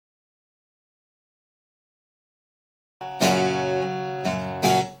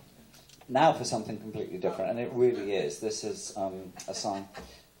now for something completely different, and it really is. This is a song.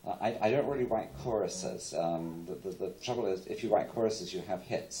 I don't really write choruses. The trouble is, if you write choruses, you have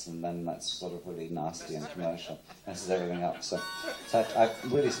hits, and then that's sort of really nasty and commercial. Messes everything up. So I've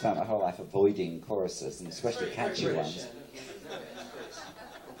really spent my whole life avoiding choruses, and especially catchy ones.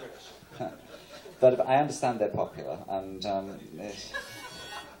 But I understand they're popular, and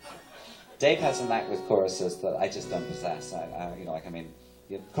Dave has a knack with choruses that I just don't possess.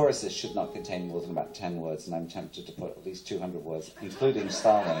 Choruses should not contain more than about 10 words, and I'm tempted to put at least 200 words, including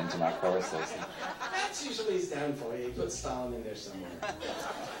Stalin, into my choruses. That's usually his downfall. You put Stalin in there somewhere.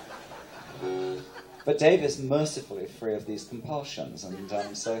 But Dave is mercifully free of these compulsions,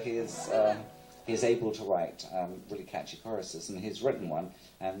 and so he is able to write really catchy choruses, and he's written one,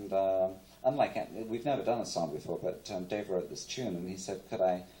 and we've never done a song before, but Dave wrote this tune, and he said, could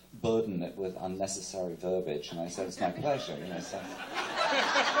I burden it with unnecessary verbiage? And I said, it's my pleasure. So.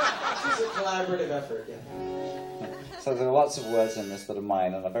 It's a collaborative effort, yeah. So there are lots of words in this that are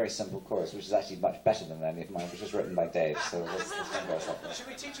mine, and a very simple chorus, which is actually much better than any of mine, which was written by Dave. So let's go something. Should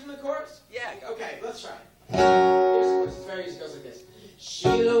we teach him the chorus? Yeah. Okay, let's try. Here's the chorus. It's very easy. It goes like this.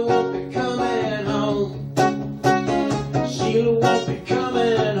 Sheila won't be coming home. Sheila won't be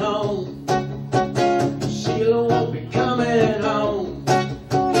coming home. Sheila won't be coming home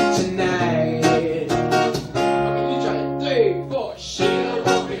tonight. Okay, you try it. 3, 4. Sheila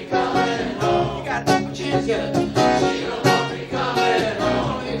won't be coming home. You got it. Put your hands together. Sheila won't be coming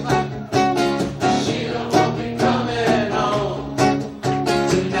home. Sheila won't be coming home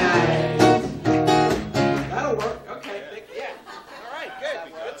tonight. That'll work. Okay. Yeah. All right. Good.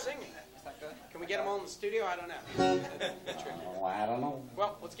 Good singing. Can we get them all in the studio? I don't know. Oh, I don't know.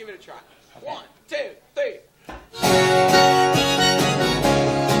 Well, let's give it a try. Okay. 1, 2, 3.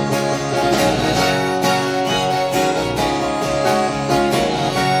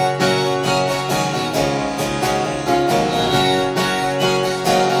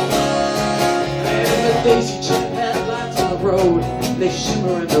 And the daisy chain headlights on the road, they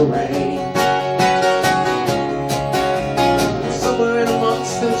shimmer in the rain. Somewhere in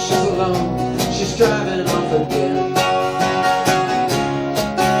amongst them she's alone, she's driving off again.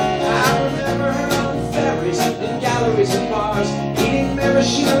 And bars, eating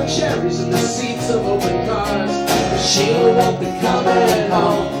maraschino cherries in the seats of open cars. Sheila won't be coming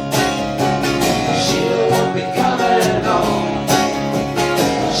home. Sheila won't be coming home.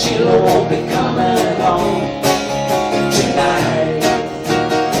 Sheila won't be coming home tonight.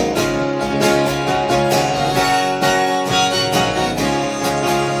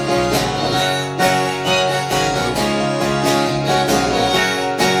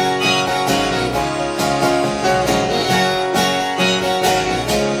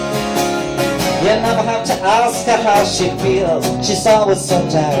 You never have to ask her how she feels, she's always so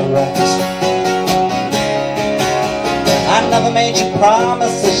direct. I never made you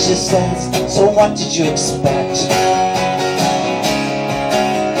promises, she says, so what did you expect?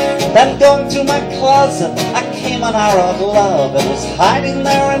 Then going through my closet, I came on our old love. It was hiding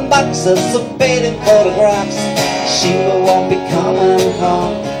there in boxes of fading photographs. Sheila won't be coming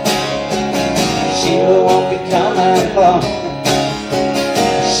home. Sheila won't be coming home.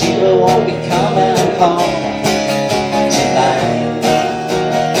 Sheila won't be coming home tonight.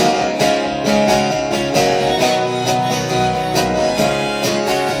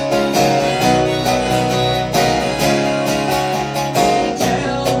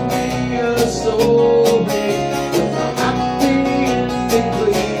 Tell me a story with a happy ending,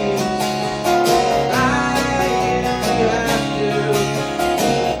 please. I have to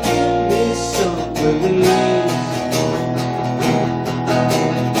give me some relief.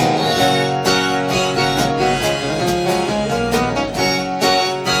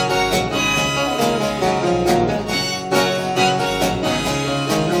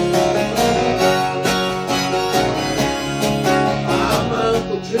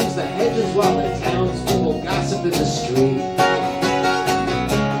 Trims the hedges while the town's full of gossip in the street.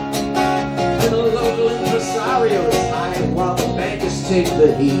 And the local impresario is hired while the bankers take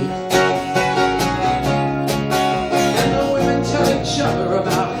the heat. And the women tell each other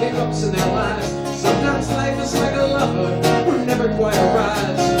about hiccups in their lives. Sometimes life is like a lover who never quite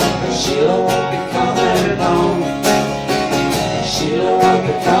arrives. Sheila won't be coming home. Sheila won't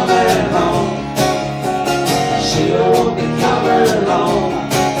be coming home. Sheila won't be coming home.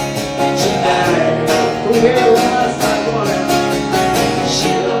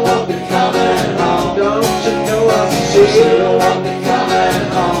 Sheila won't be coming home. Don't you know Sheila won't be coming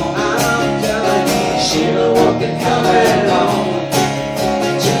home. I'm telling you, Sheila won't be coming home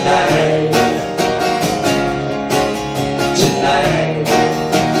tonight. Tonight.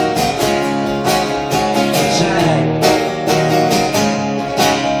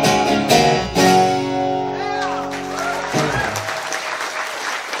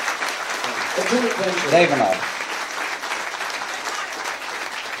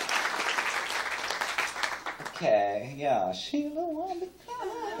 Okay, yeah, Sheila won't be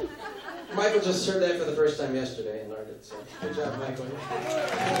coming. Michael just heard that for the first time yesterday and learned it, so good job, Michael.